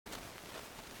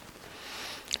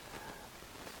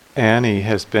Annie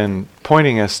has been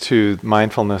pointing us to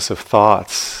mindfulness of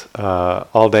thoughts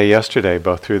all day yesterday,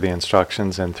 both through the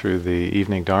instructions and through the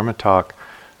evening Dharma talk.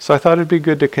 So I thought it'd be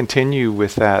good to continue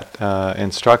with that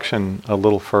instruction a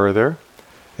little further.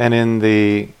 And in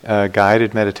the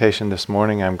guided meditation this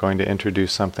morning, I'm going to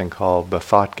introduce something called the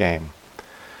thought game.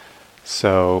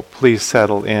 So please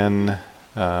settle in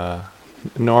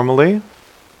normally.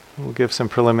 We'll give some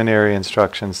preliminary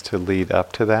instructions to lead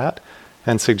up to that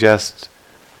and suggest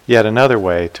yet another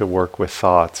way to work with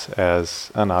thoughts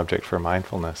as an object for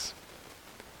mindfulness.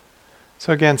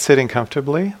 So again, sitting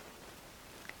comfortably,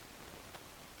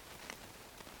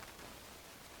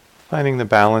 finding the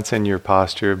balance in your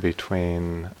posture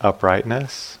between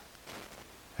uprightness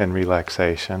and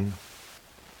relaxation.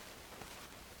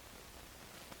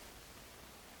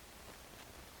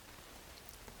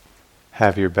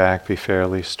 Have your back be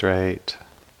fairly straight.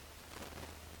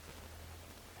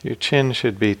 Your chin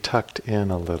should be tucked in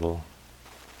a little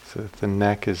so that the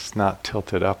neck is not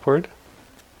tilted upward.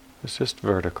 It's just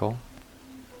vertical.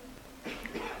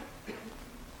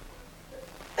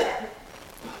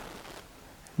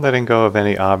 Letting go of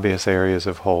any obvious areas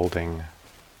of holding.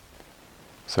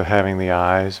 So having the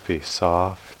eyes be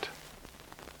soft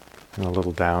and a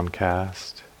little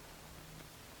downcast.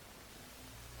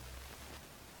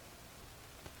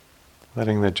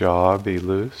 Letting the jaw be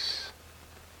loose.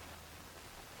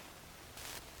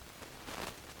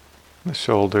 The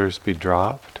shoulders be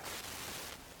dropped.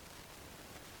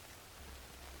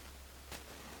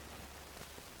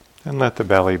 And let the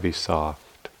belly be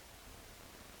soft,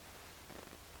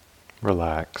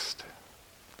 relaxed.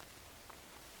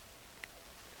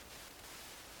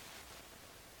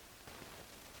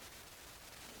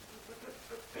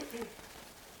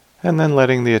 And then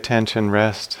letting the attention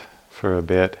rest for a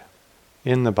bit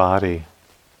in the body,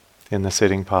 in the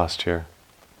sitting posture.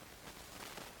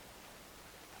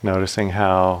 Noticing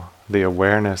how the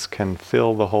awareness can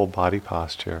fill the whole body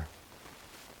posture.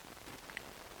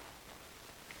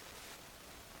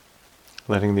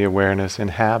 Letting the awareness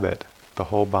inhabit the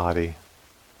whole body.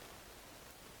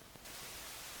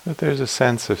 That there's a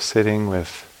sense of sitting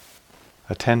with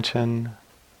attention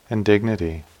and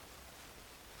dignity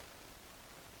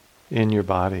in your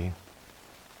body.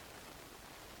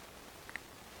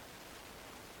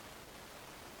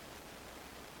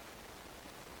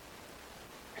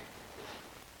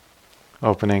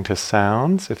 Opening to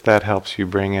sounds, if that helps you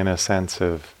bring in a sense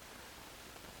of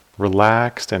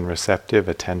relaxed and receptive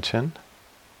attention.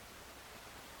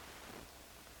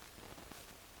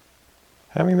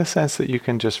 Having the sense that you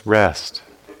can just rest.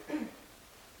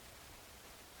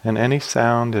 And any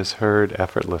sound is heard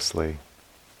effortlessly,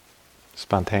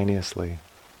 spontaneously.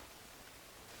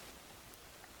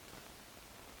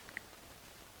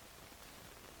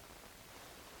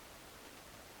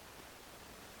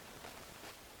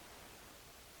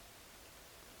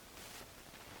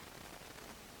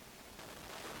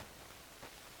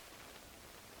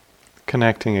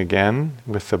 Connecting again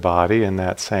with the body in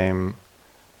that same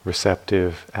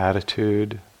receptive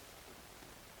attitude.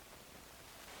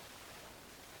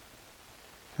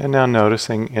 And now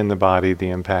noticing in the body the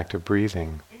impact of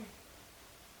breathing.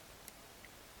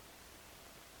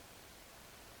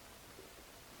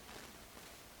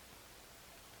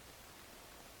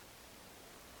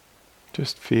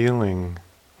 Just feeling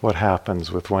what happens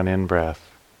with one in-breath.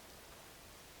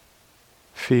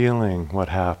 Feeling what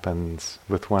happens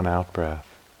with one out-breath.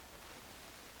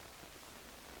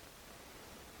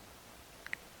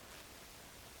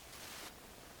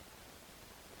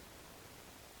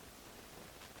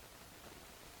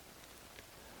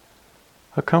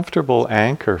 A comfortable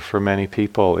anchor for many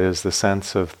people is the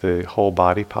sense of the whole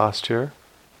body posture.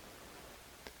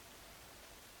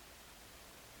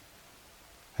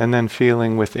 And then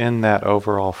feeling within that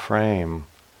overall frame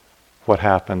what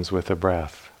happens with a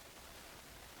breath.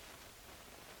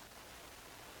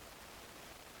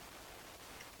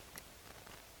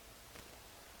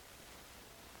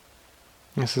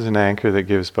 This is an anchor that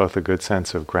gives both a good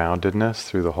sense of groundedness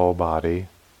through the whole body,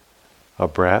 a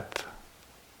breadth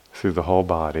through the whole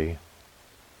body,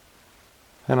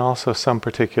 and also some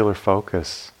particular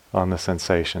focus on the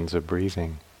sensations of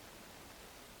breathing.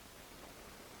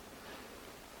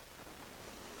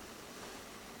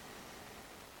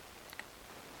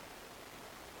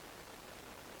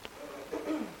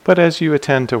 But as you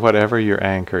attend to whatever your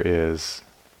anchor is,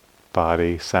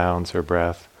 body, sounds, or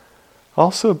breath,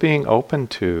 also being open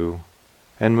to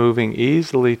and moving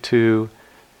easily to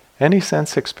any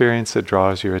sense experience that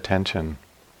draws your attention.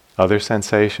 Other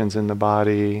sensations in the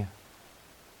body,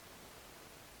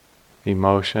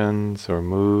 emotions or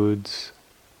moods.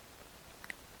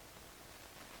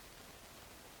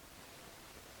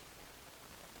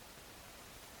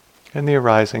 and the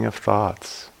arising of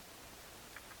thoughts.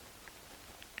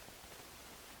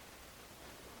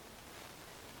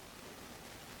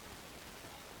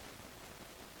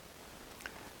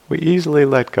 We easily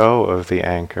let go of the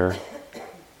anchor,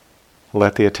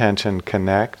 let the attention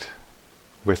connect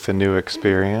with the new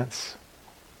experience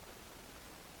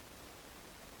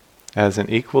as an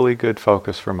equally good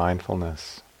focus for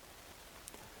mindfulness.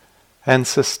 And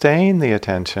sustain the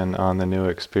attention on the new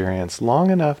experience long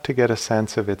enough to get a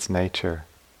sense of its nature.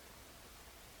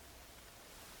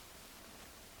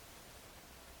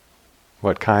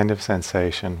 What kind of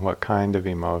sensation, what kind of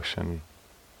emotion?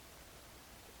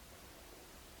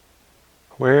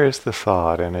 Where is the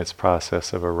thought in its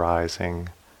process of arising,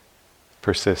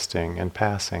 persisting, and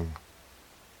passing?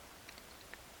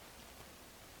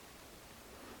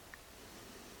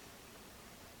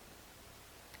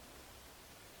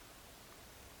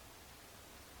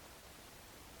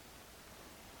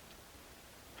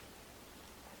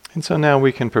 And so now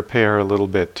we can prepare a little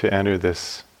bit to enter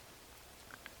this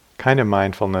kind of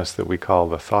mindfulness that we call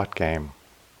the thought game.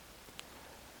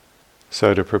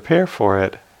 So to prepare for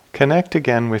it, connect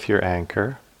again with your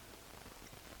anchor,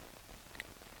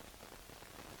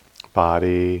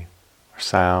 body, or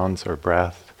sounds, or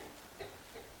breath,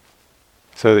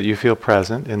 so that you feel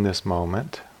present in this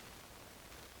moment.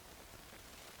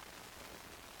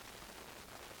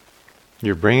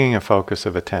 You're bringing a focus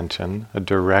of attention, a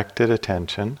directed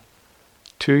attention,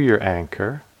 to your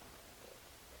anchor.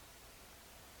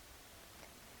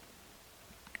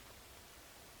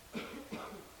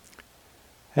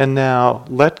 And now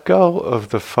let go of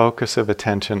the focus of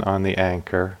attention on the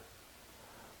anchor.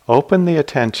 Open the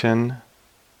attention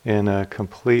in a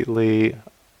completely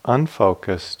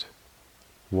unfocused,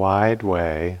 wide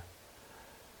way.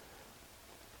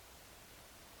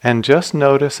 And just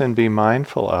notice and be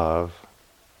mindful of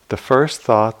the first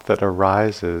thought that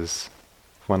arises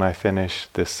when I finish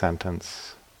this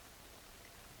sentence.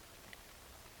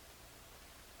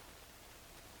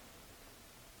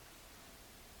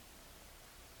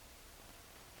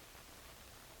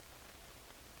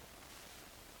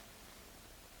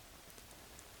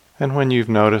 And when you've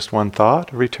noticed one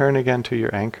thought, return again to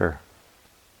your anchor.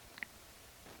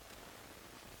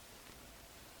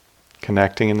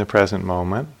 Connecting in the present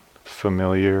moment,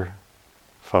 familiar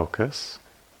focus.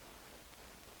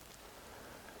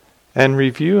 And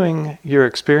reviewing your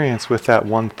experience with that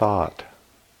one thought.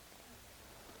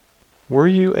 Were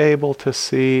you able to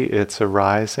see its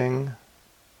arising,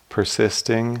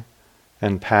 persisting,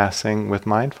 and passing with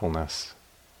mindfulness?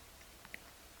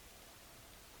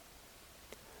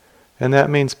 And that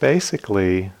means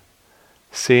basically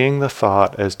seeing the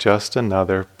thought as just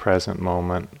another present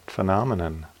moment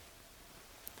phenomenon.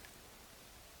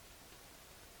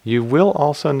 You will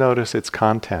also notice its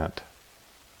content.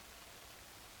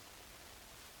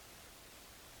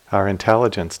 Our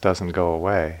intelligence doesn't go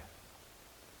away.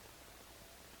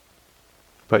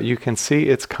 But you can see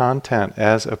its content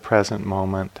as a present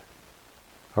moment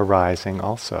arising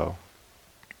also.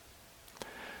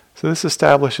 So this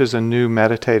establishes a new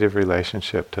meditative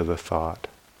relationship to the thought.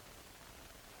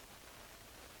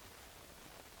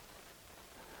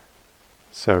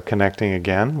 So connecting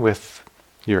again with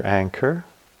your anchor,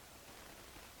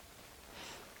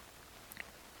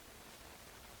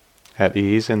 at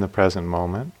ease in the present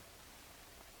moment.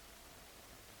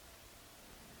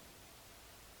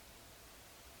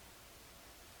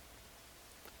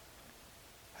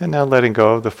 And now letting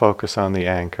go of the focus on the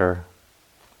anchor,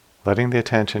 letting the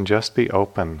attention just be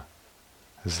open,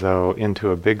 as though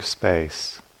into a big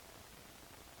space.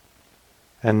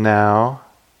 And now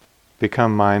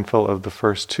become mindful of the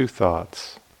first two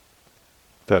thoughts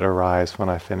that arise when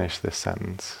I finish this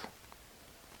sentence.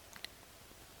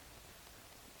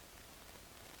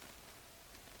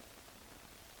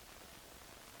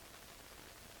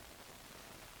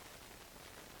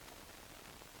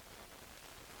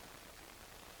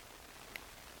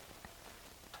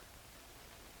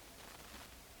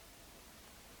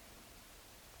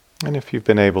 And if you've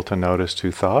been able to notice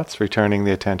two thoughts, returning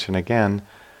the attention again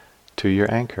to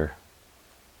your anchor.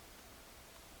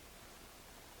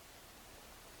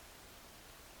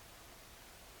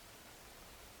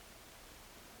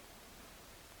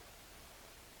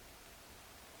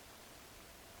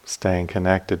 Staying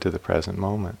connected to the present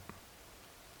moment.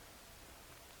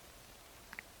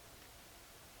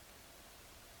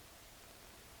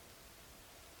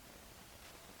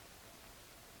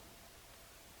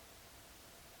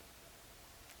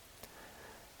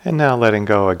 And now letting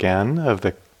go again of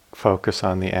the focus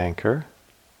on the anchor.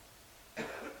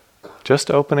 Just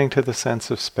opening to the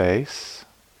sense of space.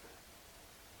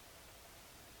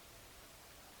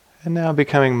 And now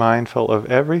becoming mindful of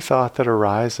every thought that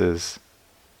arises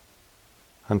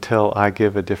until I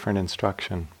give a different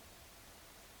instruction.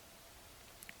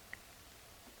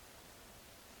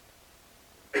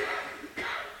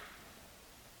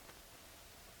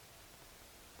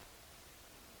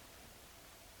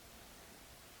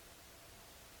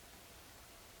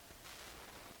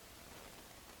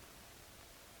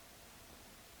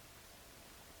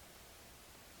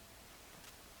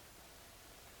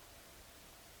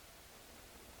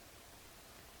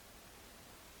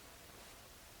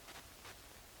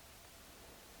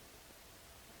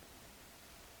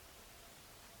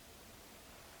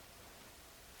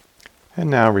 And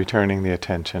now returning the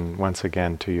attention once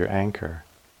again to your anchor.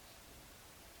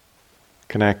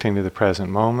 Connecting to the present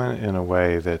moment in a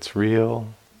way that's real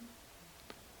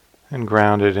and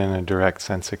grounded in a direct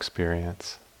sense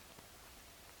experience.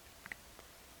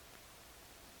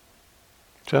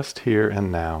 Just here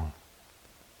and now.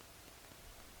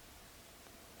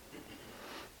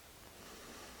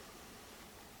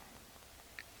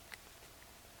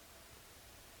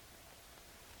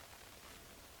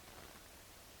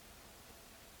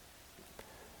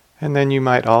 And then you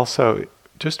might also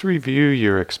just review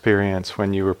your experience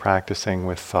when you were practicing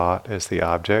with thought as the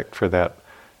object for that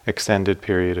extended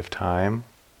period of time.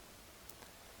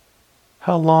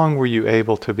 How long were you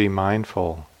able to be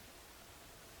mindful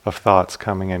of thoughts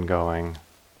coming and going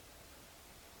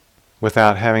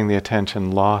without having the attention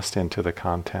lost into the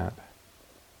content?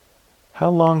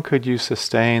 How long could you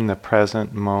sustain the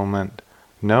present moment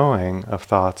knowing of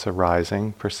thoughts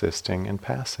arising, persisting, and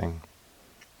passing?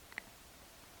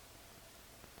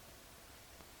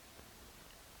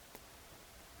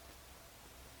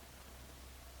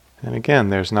 And again,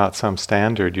 there's not some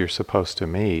standard you're supposed to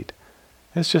meet.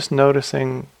 It's just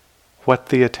noticing what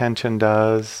the attention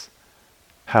does,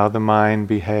 how the mind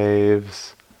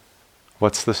behaves,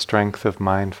 what's the strength of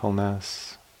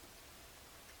mindfulness.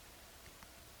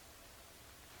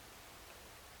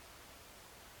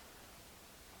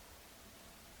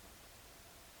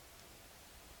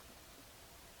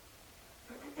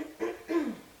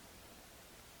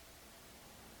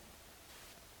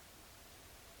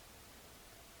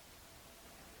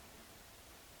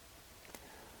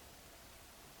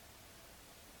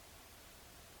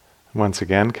 Once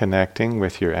again, connecting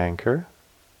with your anchor,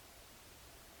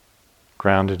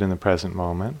 grounded in the present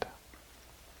moment.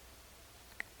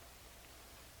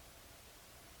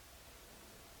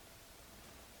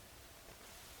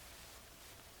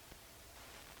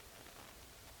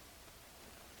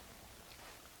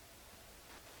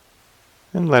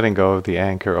 And letting go of the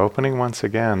anchor, opening once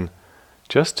again,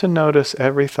 just to notice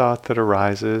every thought that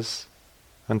arises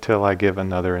until I give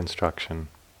another instruction.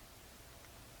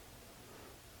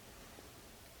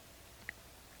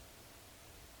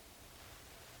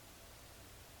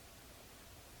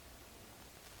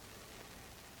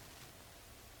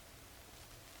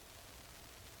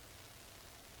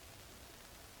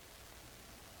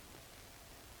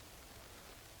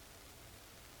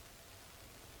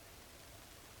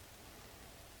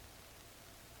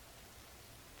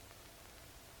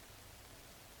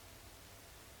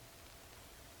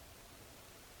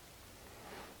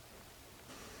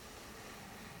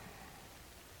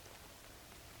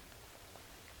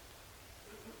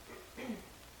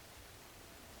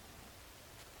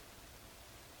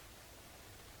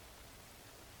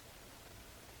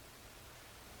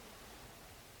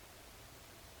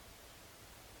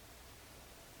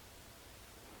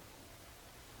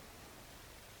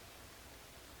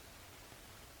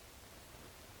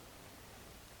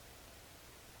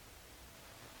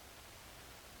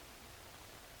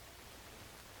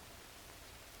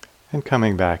 And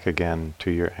coming back again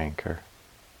to your anchor.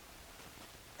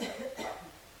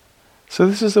 So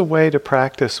this is a way to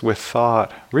practice with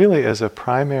thought, really as a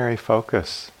primary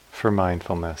focus for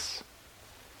mindfulness.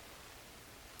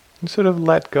 And sort of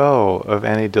let go of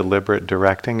any deliberate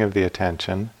directing of the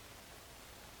attention.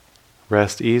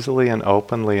 Rest easily and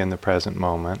openly in the present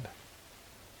moment,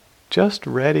 just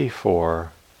ready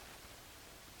for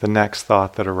the next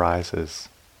thought that arises.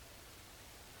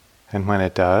 And when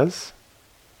it does,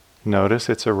 notice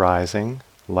its arising,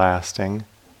 lasting,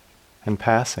 and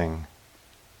passing.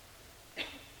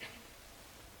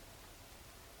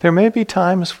 There may be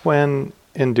times when,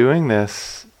 in doing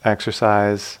this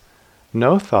exercise,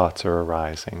 no thoughts are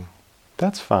arising.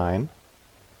 That's fine.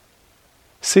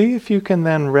 See if you can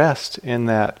then rest in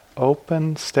that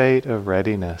open state of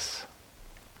readiness.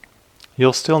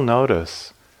 You'll still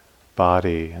notice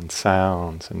body and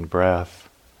sounds and breath,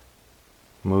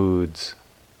 moods.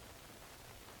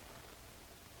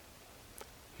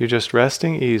 You're just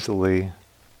resting easily,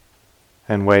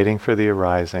 and waiting for the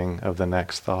arising of the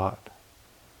next thought.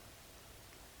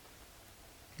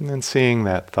 And then seeing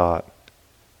that thought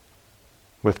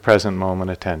with present moment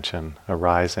attention,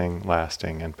 arising,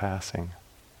 lasting, and passing.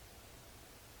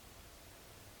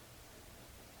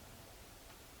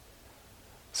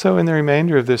 So in the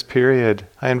remainder of this period,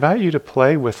 I invite you to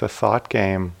play with the thought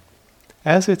game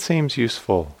as it seems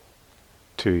useful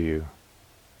to you.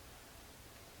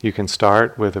 You can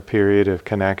start with a period of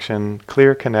connection,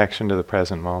 clear connection to the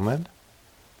present moment,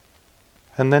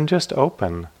 and then just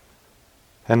open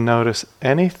and notice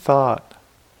any thought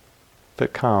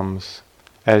that comes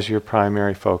as your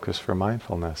primary focus for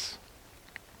mindfulness.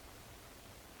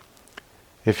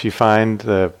 If you find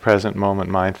the present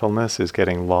moment mindfulness is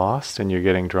getting lost and you're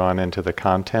getting drawn into the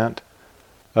content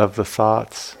of the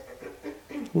thoughts,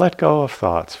 let go of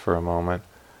thoughts for a moment.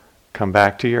 Come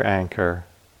back to your anchor.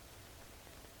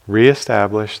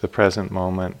 Reestablish the present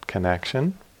moment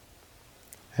connection.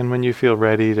 And when you feel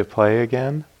ready to play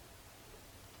again,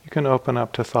 you can open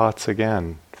up to thoughts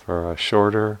again for a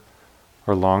shorter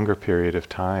or longer period of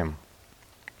time.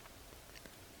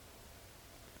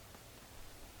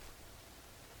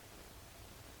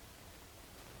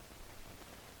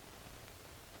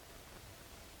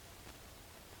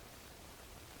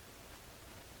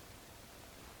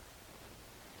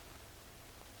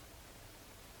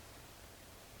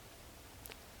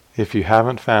 If you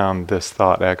haven't found this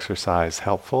thought exercise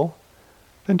helpful,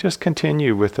 then just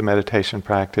continue with the meditation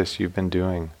practice you've been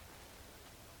doing.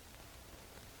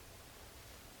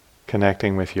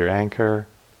 Connecting with your anchor,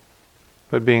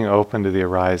 but being open to the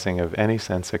arising of any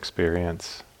sense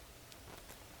experience.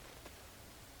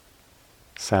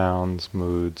 Sounds,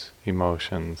 moods,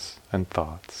 emotions, and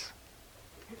thoughts.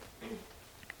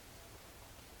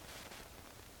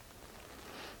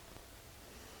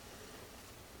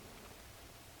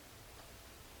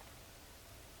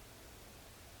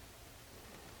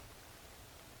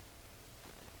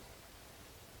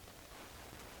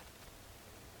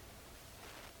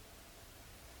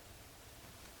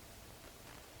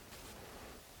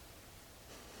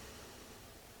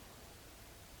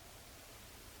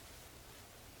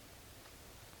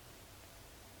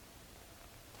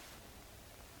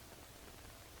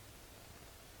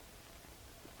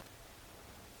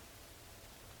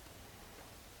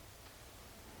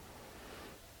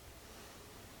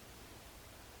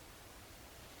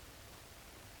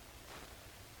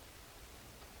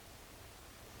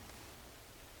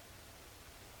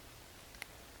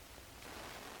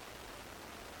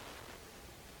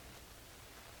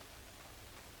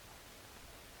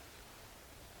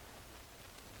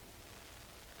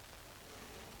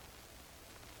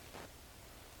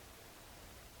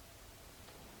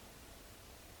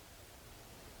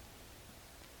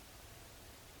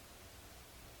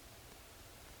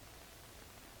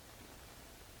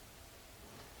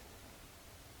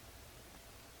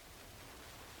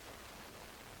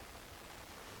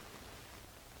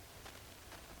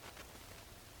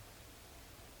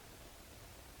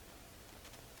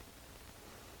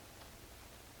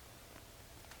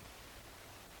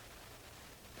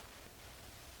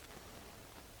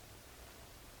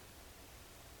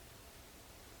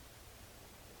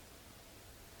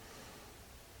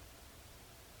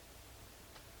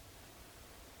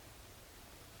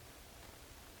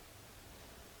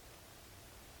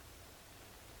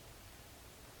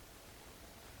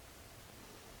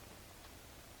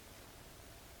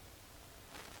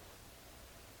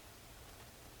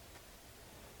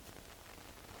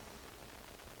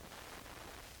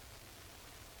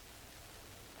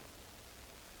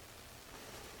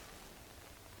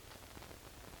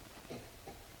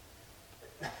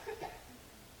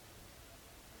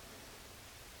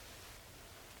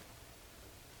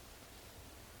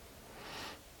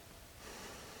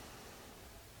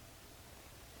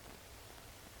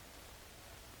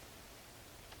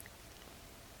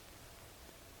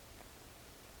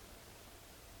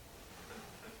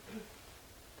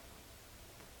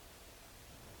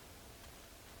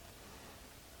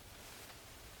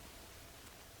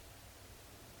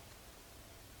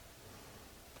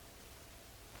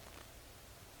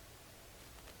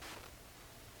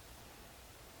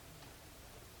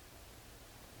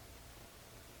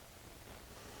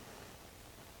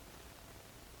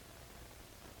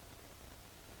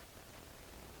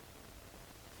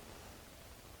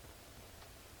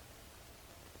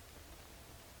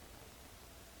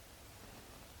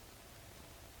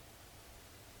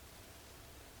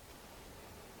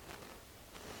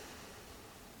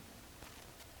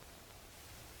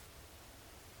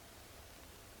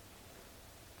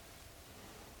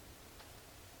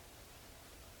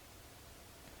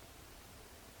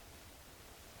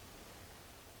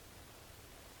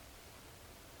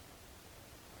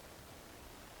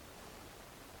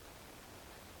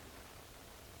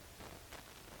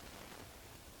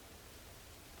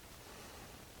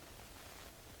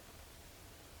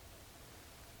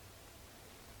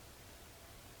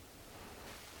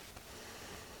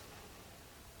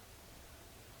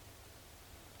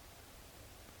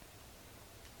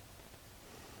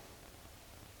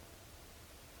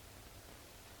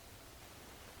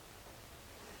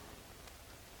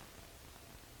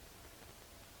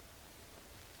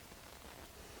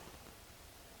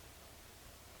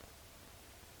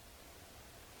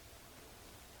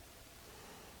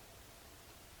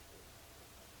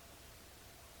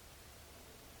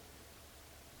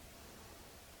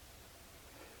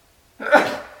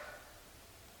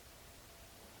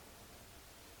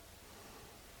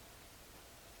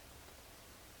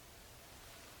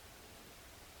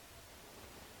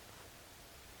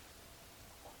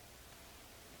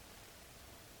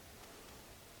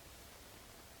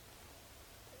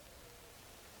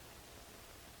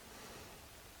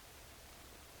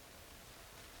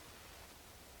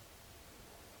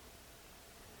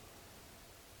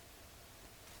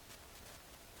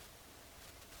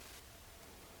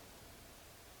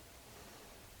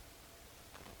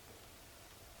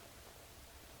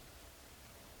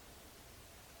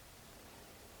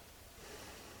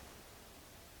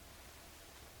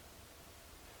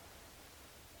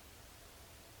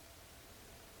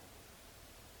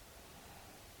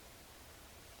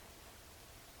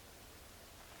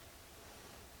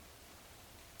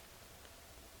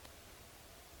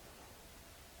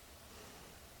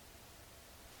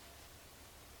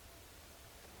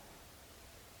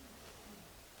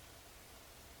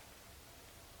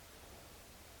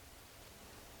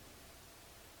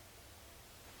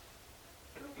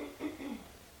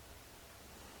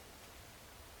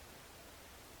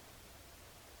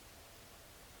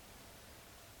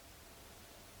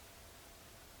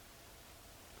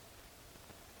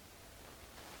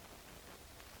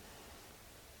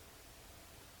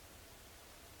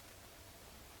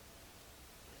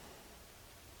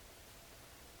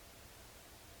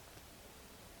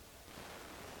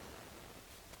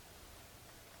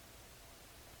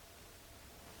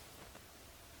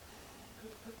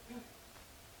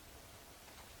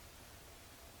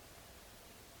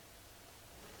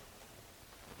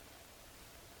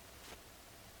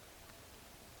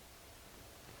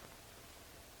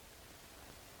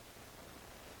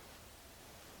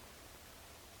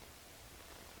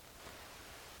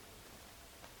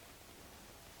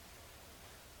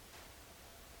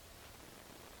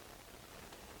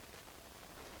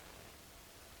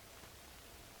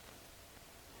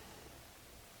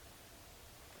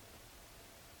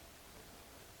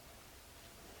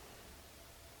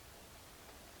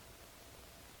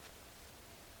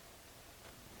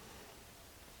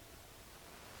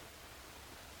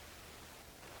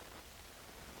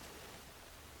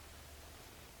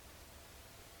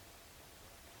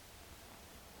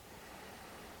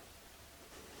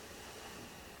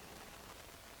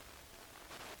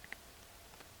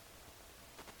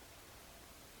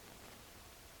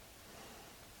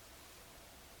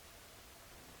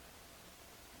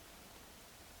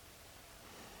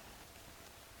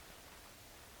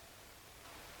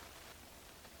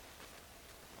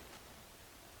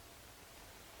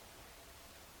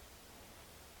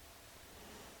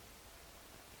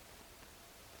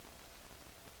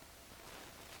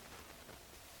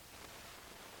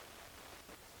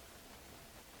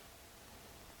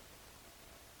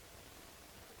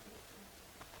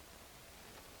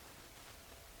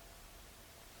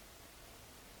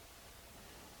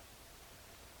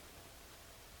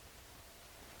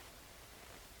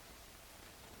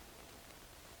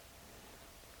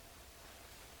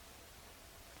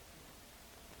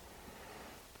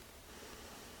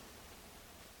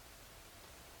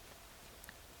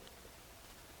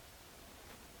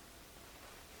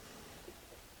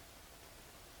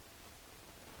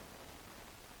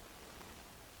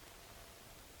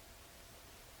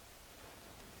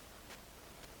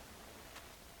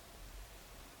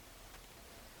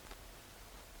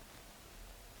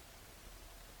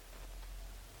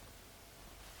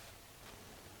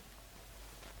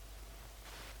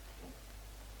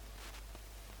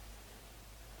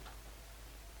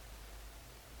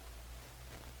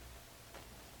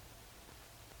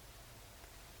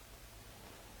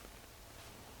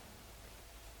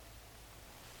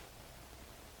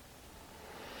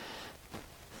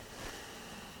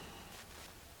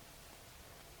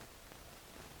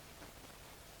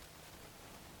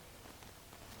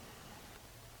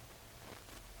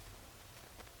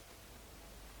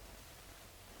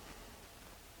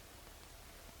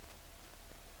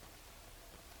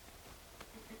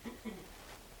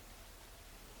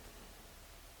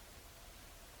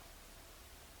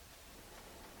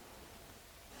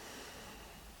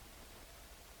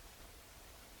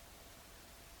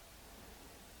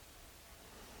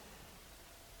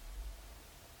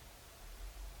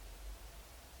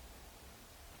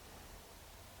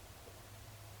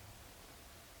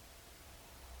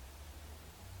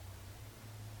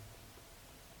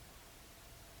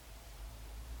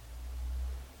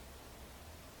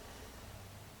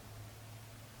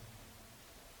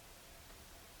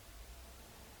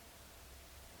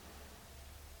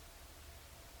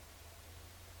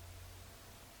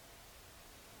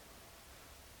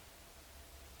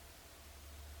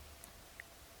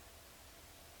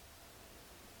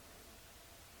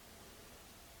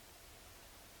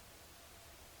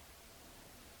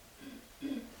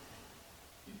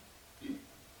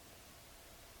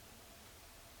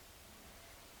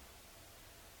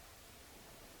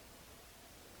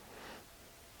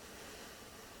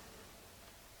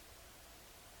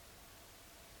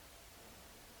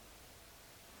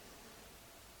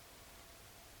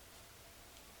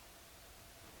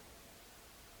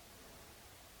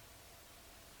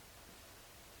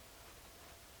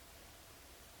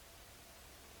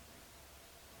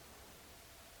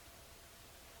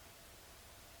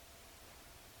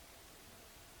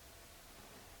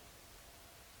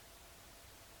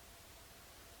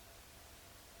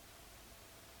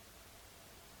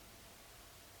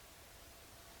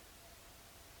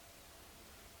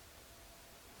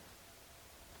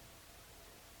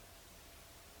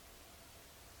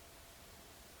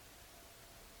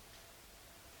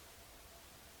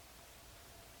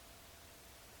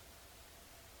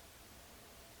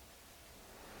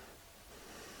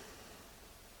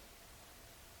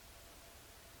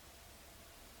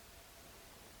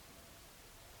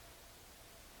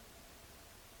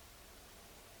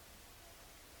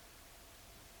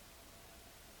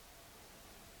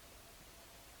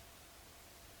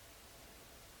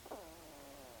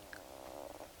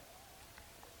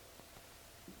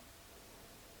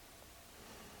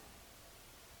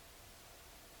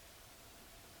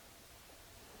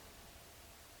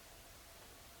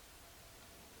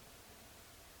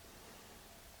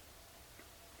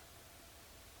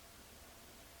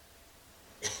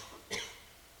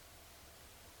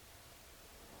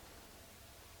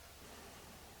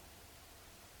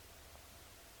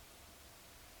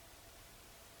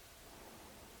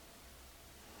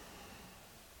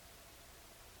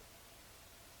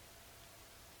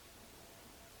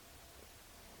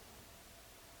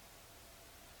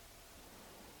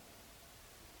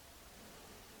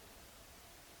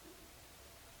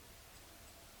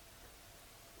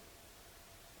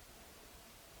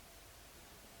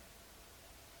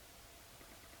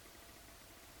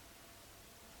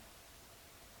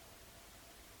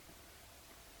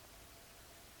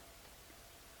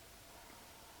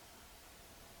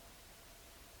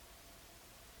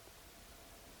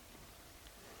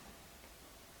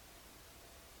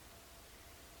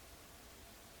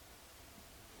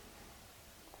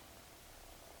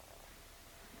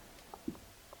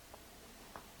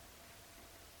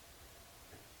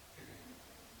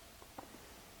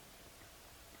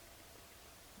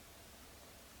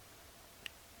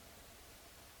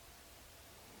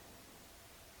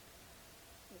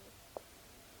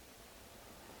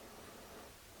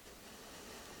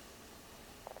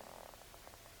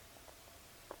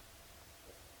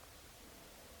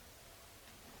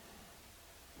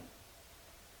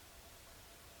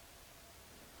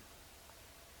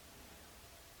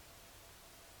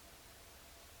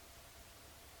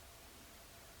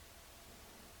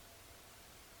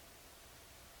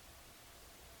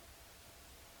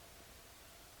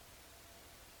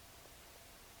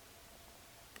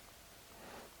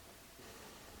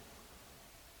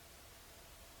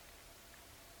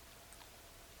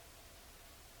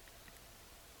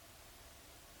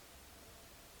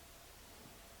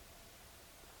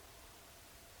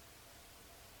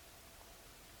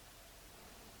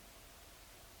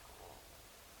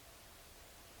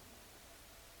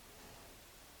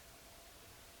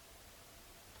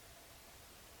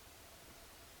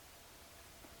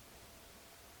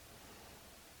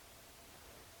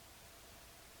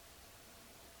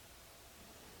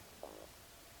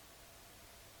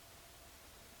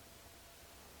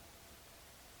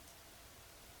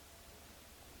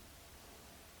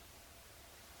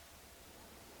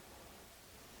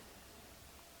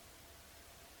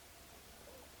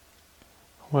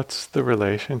 What's the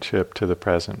relationship to the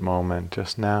present moment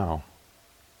just now?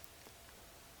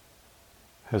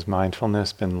 Has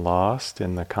mindfulness been lost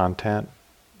in the content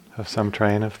of some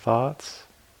train of thoughts?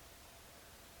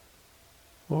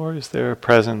 Or is there a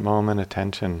present moment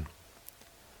attention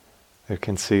that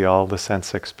can see all the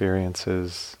sense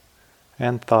experiences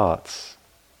and thoughts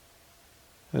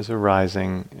as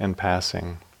arising and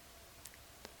passing,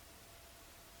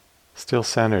 still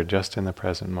centered just in the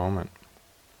present moment?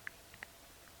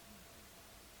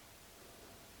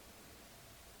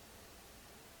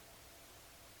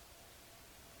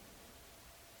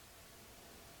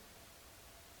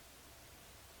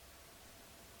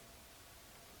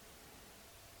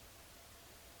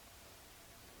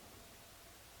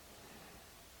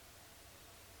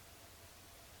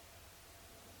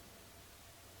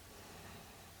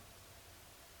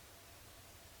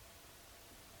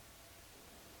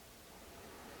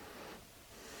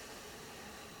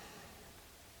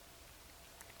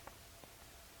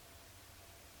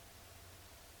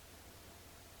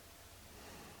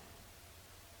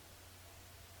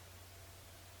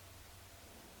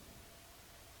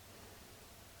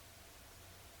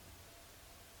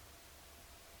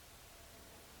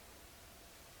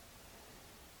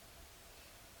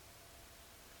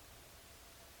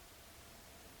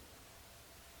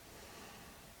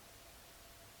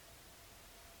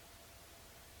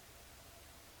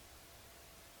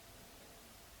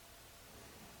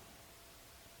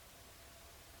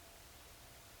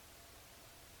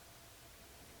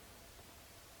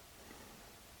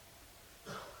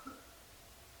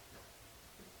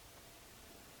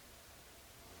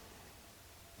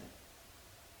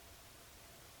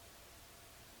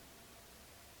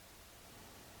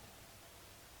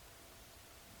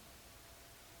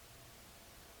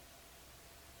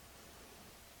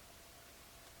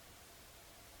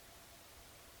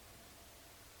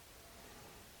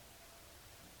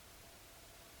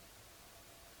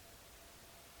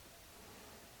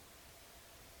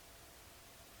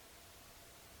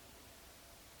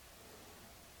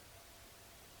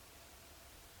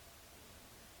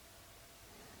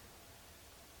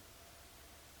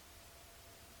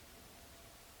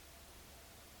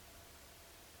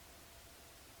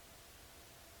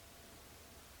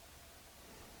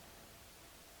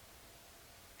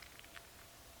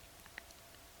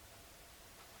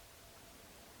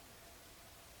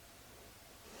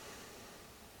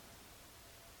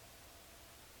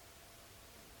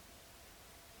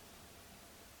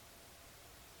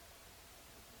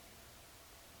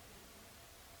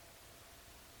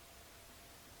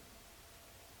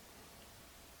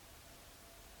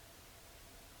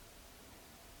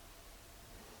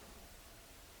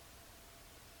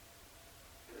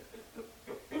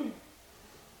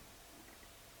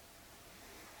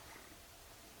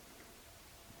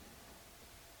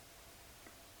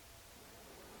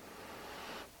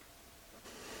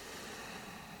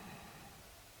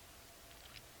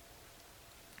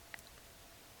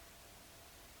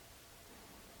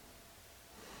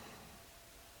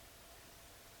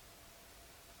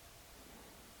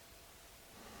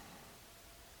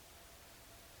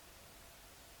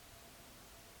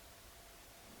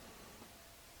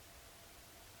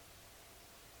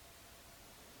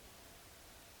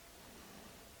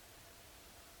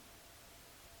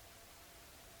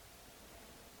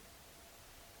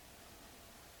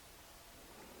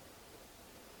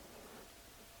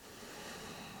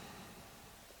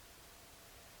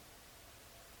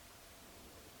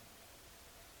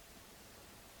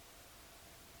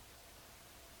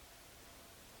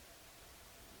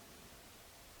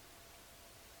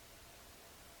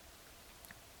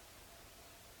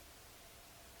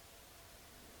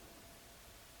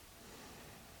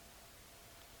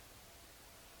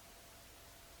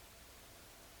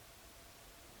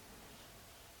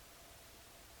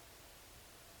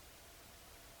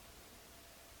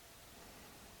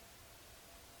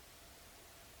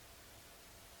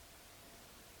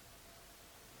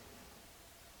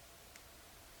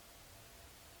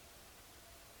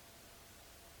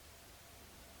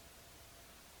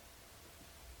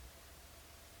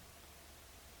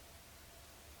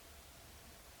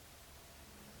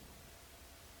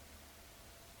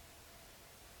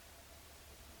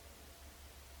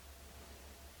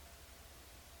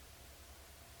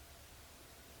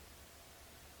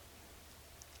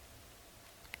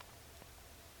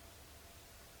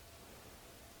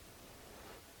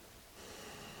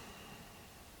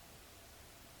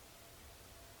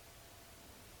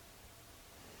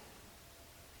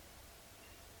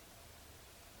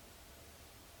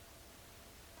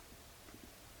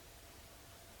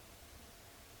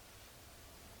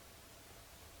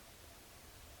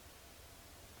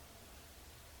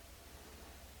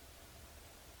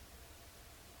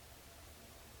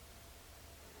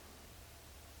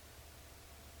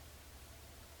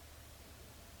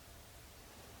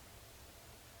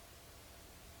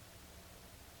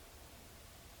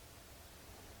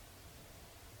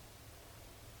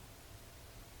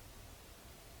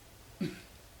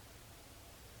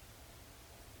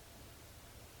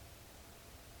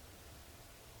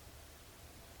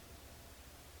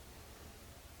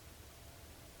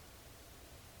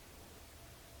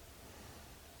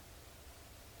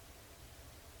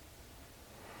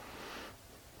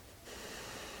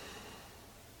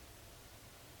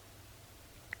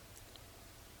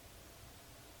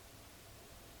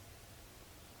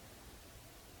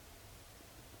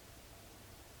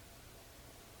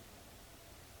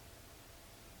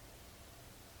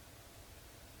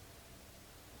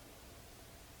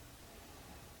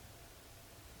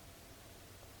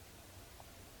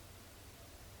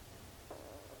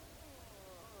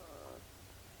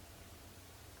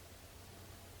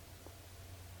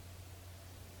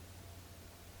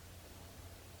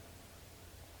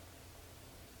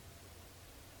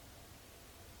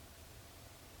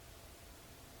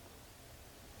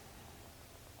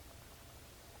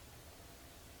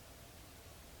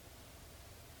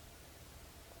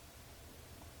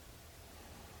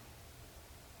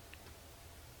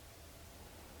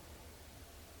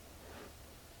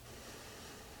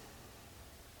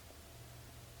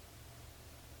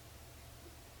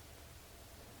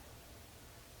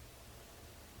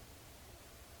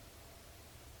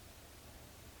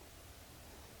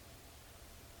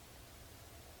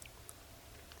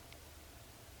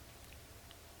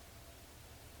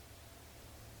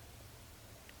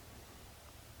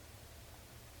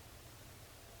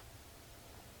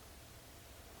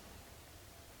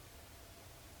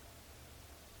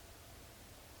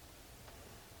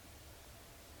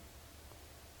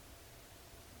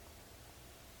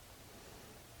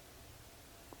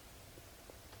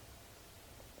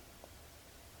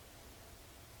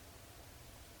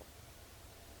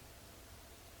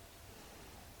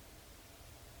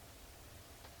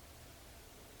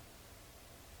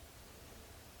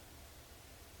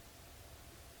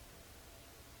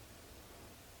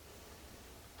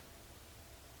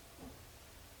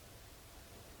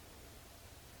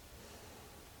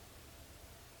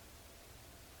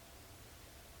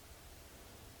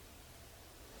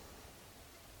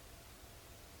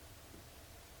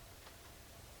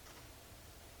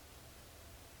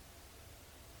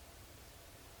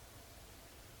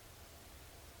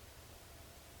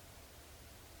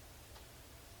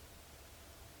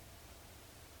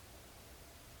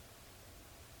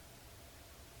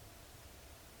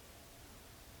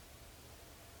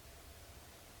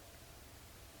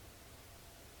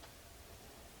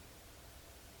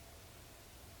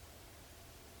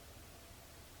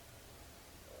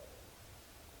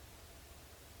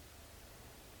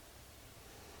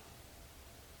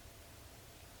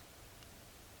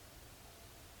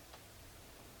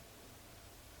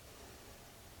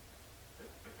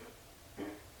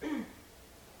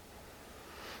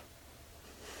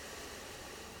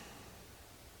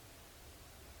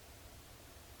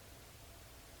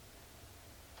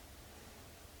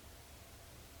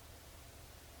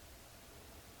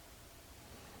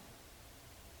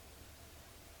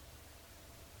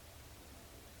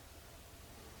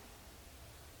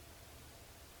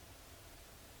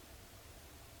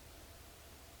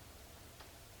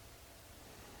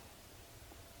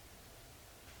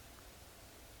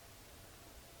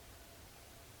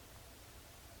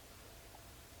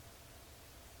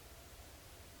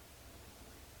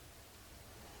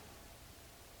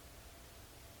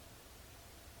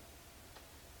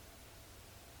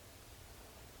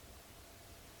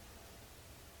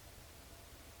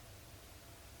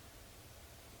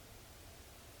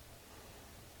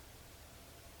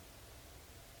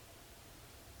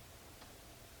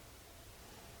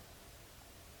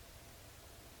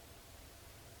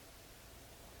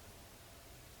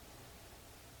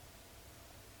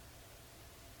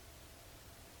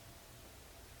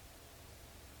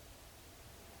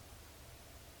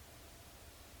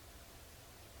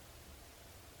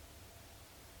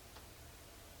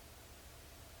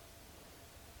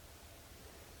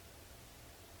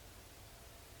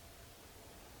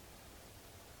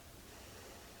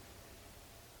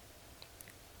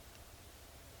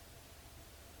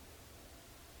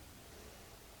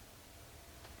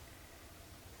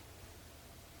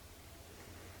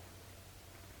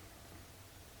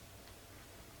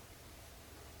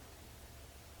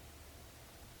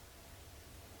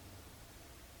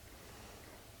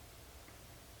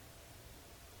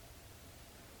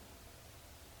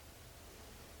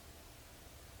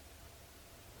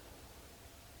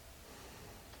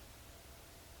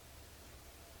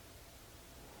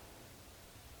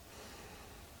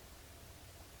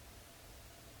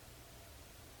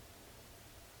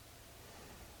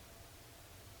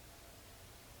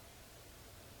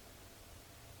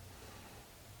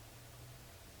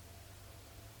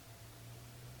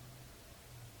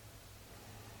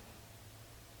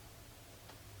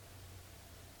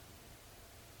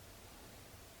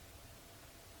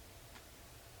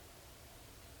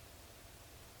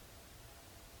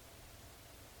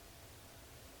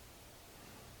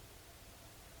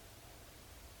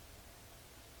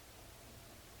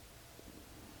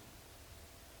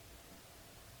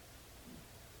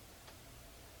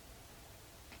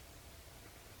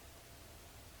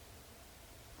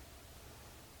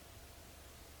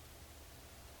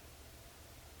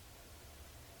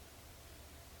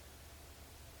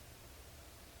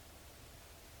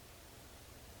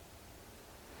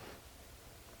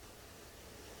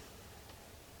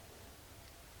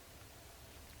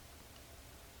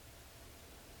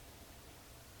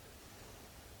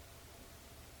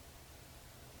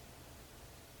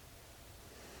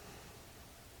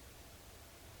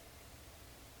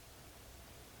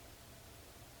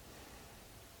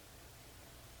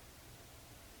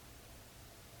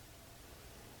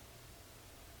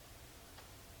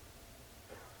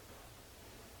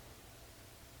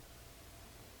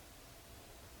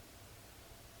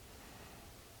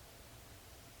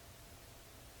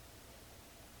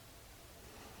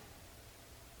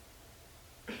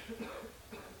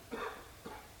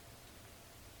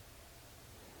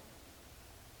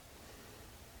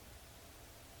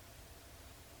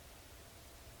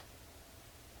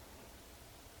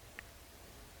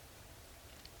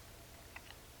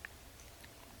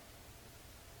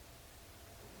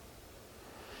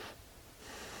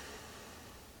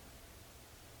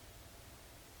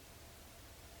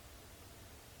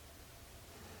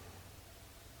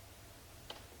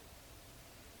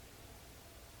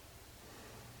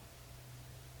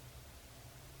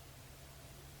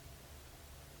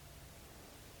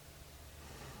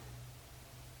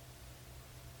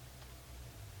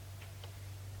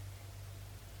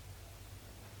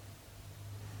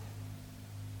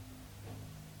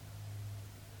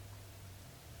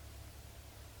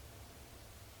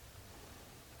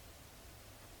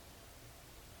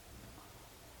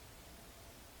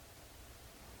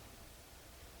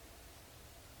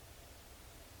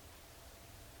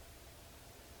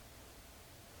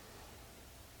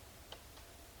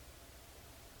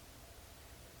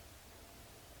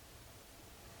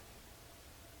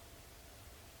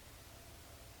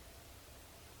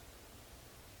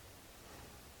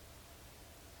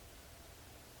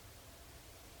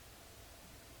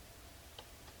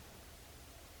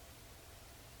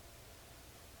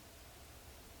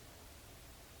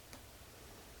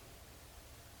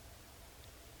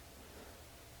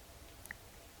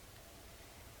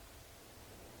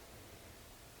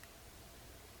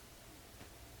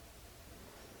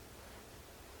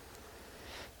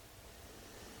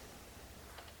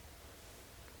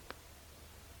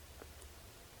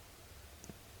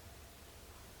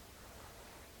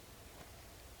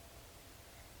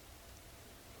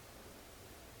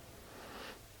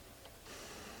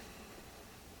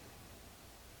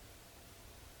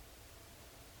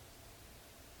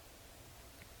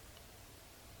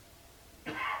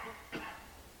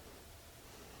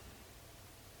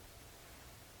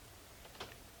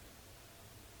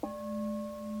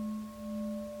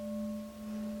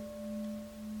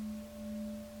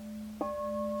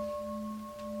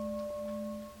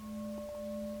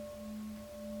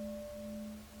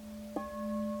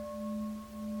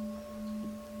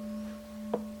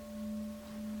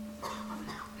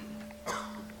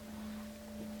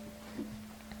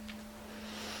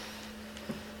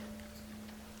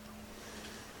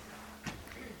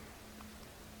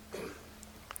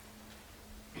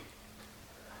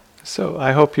 So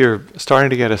I hope you're starting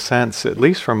to get a sense, at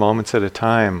least for moments at a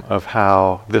time, of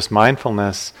how this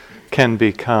mindfulness can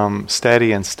become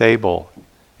steady and stable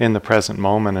in the present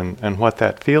moment and what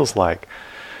that feels like.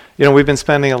 You know, we've been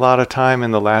spending a lot of time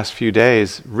in the last few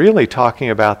days really talking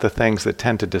about the things that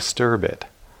tend to disturb it.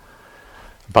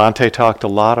 Bhante talked a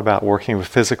lot about working with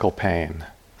physical pain.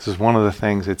 This is one of the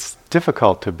things it's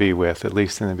difficult to be with, at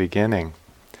least in the beginning.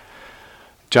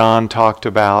 John talked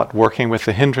about working with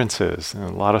the hindrances, and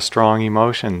a lot of strong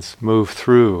emotions move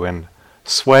through and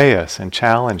sway us and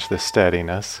challenge this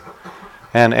steadiness.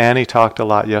 And Annie talked a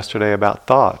lot yesterday about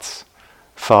thoughts.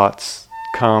 Thoughts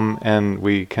come and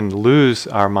we can lose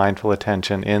our mindful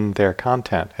attention in their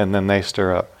content, and then they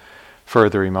stir up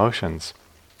further emotions.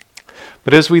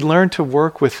 But as we learn to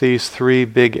work with these three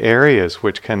big areas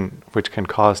which can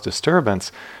cause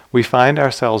disturbance, we find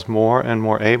ourselves more and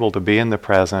more able to be in the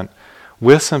present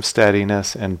with some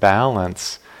steadiness and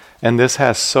balance, and this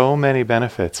has so many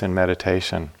benefits in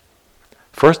meditation.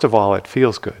 First of all, it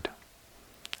feels good.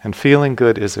 And feeling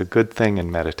good is a good thing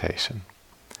in meditation.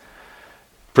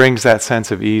 Brings that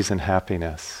sense of ease and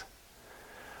happiness.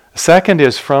 Second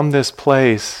is, from this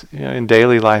place, in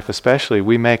daily life especially,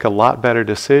 we make a lot better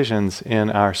decisions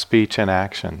in our speech and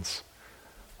actions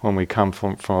when we come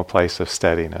from a place of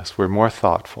steadiness. We're more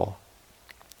thoughtful.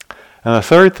 And the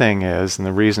third thing is, and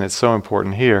the reason it's so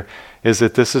important here, is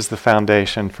that this is the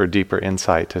foundation for deeper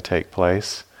insight to take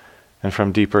place. And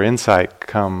from deeper insight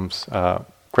comes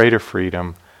greater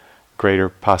freedom, greater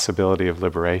possibility of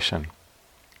liberation.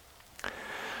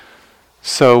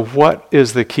 So what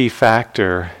is the key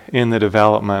factor in the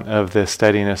development of this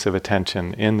steadiness of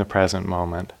attention in the present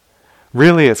moment?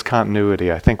 Really, it's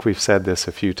continuity. I think we've said this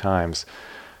a few times.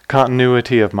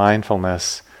 Continuity of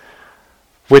mindfulness,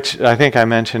 which I think I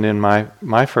mentioned in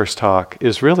my first talk,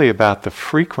 is really about the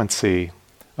frequency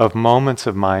of moments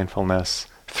of mindfulness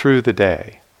through the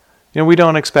day. You know, we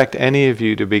don't expect any of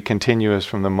you to be continuous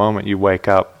from the moment you wake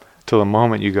up till the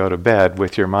moment you go to bed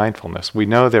with your mindfulness. We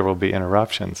know there will be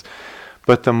interruptions.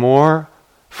 But the more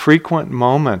frequent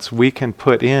moments we can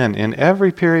put in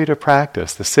every period of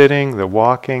practice, the sitting, the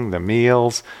walking, the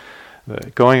meals,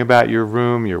 the going about your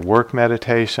room, your work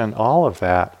meditation, all of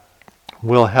that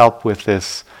will help with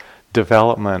this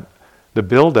development, the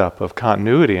buildup of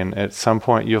continuity. And at some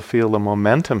point you'll feel the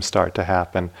momentum start to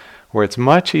happen where it's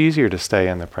much easier to stay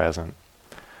in the present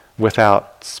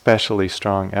without specially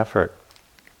strong effort.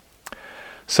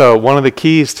 So one of the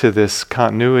keys to this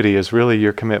continuity is really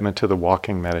your commitment to the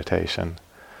walking meditation.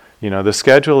 You know, the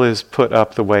schedule is put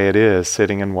up the way it is,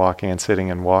 sitting and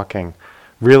walking,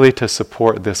 really to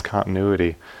support this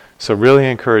continuity. So really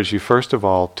encourage you, first of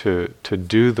all, to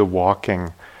do the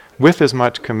walking with as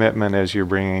much commitment as you're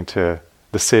bringing to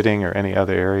the sitting or any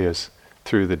other areas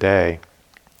through the day.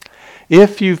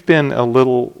 If you've been a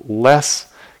little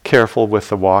less careful with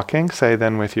the walking, say,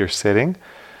 than with your sitting,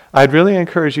 I'd really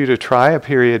encourage you to try a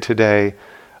period today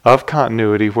of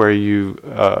continuity where you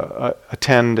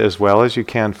attend as well as you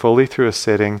can fully through a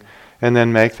sitting, and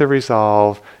then make the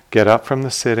resolve, get up from the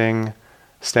sitting,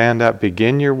 stand up,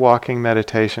 begin your walking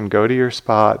meditation, go to your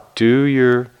spot, do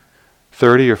your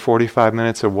 30 or 45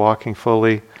 minutes of walking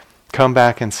fully, come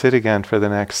back and sit again for the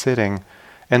next sitting,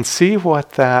 and see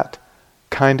what that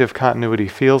kind of continuity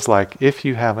feels like if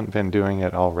you haven't been doing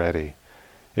it already.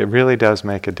 It really does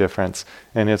make a difference,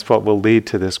 and it's what will lead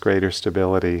to this greater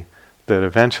stability that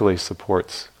eventually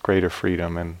supports greater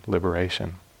freedom and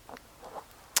liberation.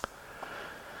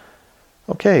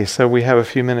 Okay, so we have a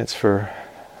few minutes for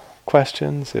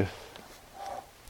questions, if